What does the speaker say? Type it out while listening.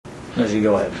Najibullah,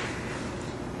 go ahead.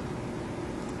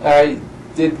 I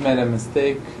did make a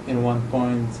mistake in one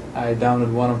point. I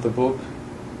downloaded one of the book,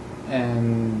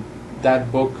 and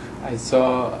that book I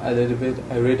saw a little bit,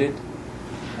 I read it,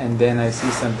 and then I see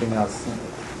something else in it.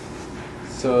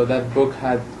 So that book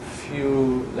had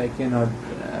few, like,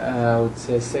 I would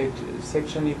say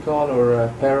section you call, or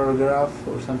a paragraph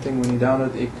or something. When you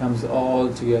download it, comes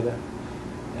all together.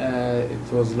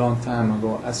 It was a long time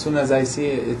ago. As soon as I see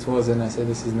it, it was, and I said,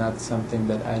 this is not something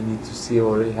that I need to see,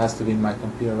 or it has to be in my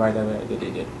computer right away. I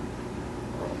deleted it.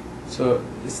 So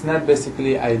it's not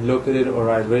basically I look at it or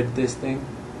I read this thing.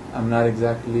 I'm not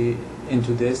exactly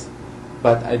into this,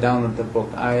 but I downloaded the book.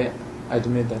 I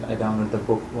admit that I downloaded the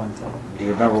book one time. Do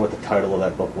you remember what the title of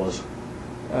that book was?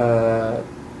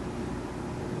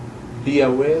 Be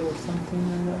Aware or something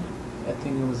like that. I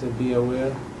think it was a Be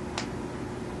Aware.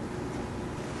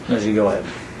 Najibullah, go ahead.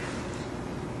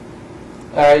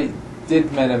 I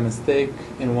did make a mistake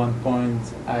in one point.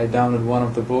 I downloaded one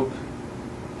of the book,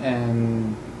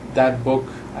 and that book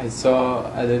I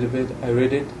saw a little bit, I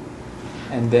read it,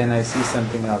 and then I see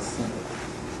something else in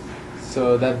it.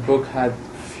 So that book had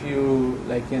few,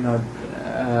 like,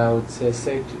 I would say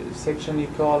section you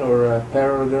call, or a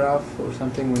paragraph or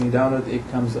something. When you download it,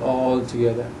 comes all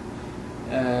together.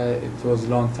 It was a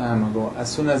long time ago.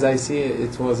 As soon as I see it,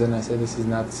 it was, and I said, this is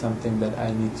not something that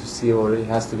I need to see, or it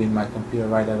has to be in my computer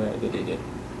right away. I deleted it.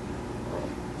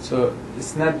 So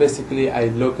it's not basically I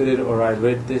look at it or I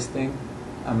read this thing.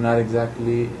 I'm not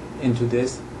exactly into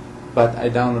this, but I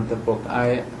downloaded the book.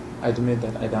 I admit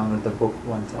that I downloaded the book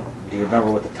one time. Do you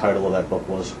remember what the title of that book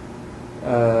was?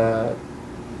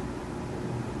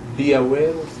 Be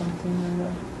Aware or something like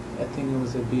that. I think it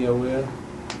was a Be Aware.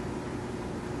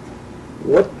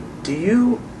 What do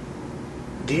you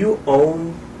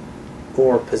own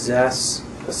or possess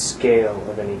a scale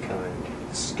of any kind?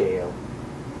 A scale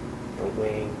for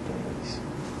weighing things?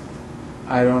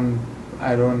 I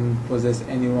don't possess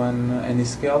any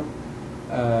scale,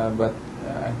 but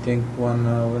I think one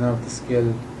of the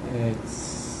scale,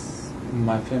 it's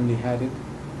my family had it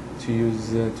to use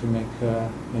to make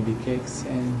maybe cakes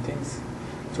and things,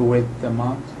 to weigh the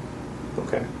amount.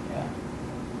 Okay. Yeah.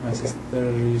 My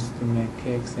sister used to make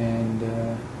cakes and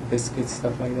biscuits,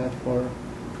 stuff like that, for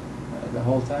the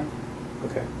whole time.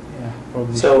 Okay. Yeah,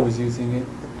 probably So, she was using it.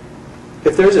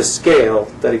 if there's a scale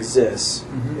that exists,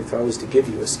 Mhm. if I was to give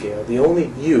you a scale, the only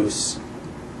use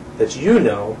that you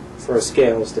know for a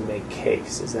scale is to make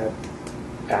cakes. Is that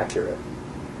accurate?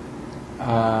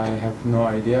 I have no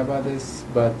idea about this,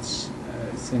 but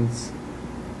since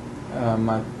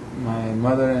my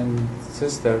mother and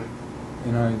sister,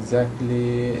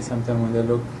 exactly, sometimes when they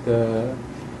look the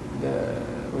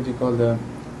what do you call the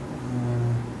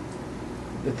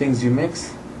things you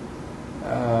mix,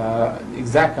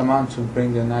 exact amount to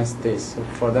bring a nice taste. So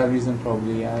for that reason,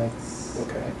 probably it's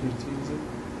accurate to use it.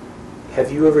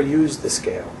 Have you ever used the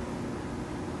scale?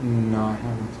 No, I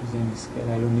haven't used any scale.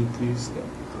 I don't need to use scale.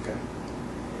 Okay.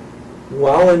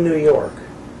 While in New York,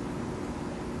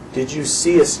 did you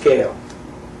see a scale?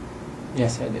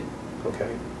 Yes, I did.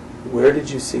 Okay. Where did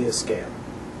you see a scale?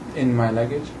 In my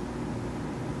luggage.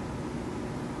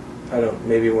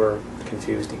 Maybe we're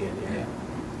confused again here.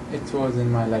 Yeah, it was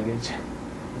in my luggage.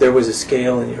 There was a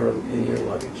scale in your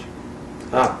luggage.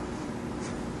 Ah.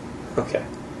 Okay.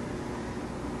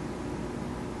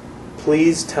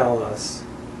 Please tell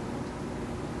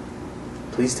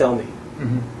me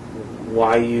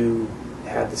why you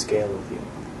had the scale with you.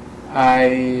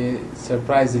 I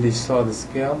surprisingly saw the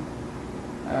scale.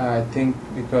 I think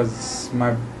because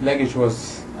my luggage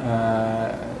was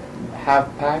half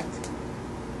packed.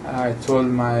 I told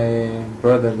my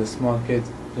brother, the small kid,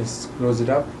 just close it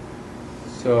up.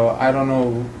 So I don't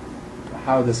know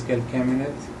how the scale came in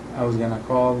it. I was gonna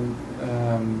call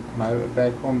my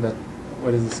back home that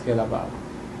what is the scale about,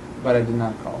 but I did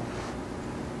not call.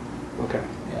 Okay.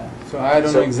 Yeah. So I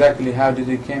don't know exactly how did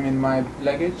it came in my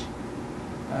luggage,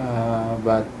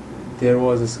 but there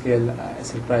was a scale.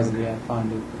 Surprisingly, I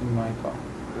found it in my car.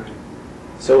 Right.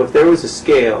 So if there was a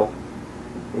scale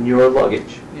in your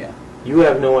luggage, Yeah. you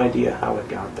have no idea how it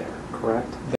got there, correct?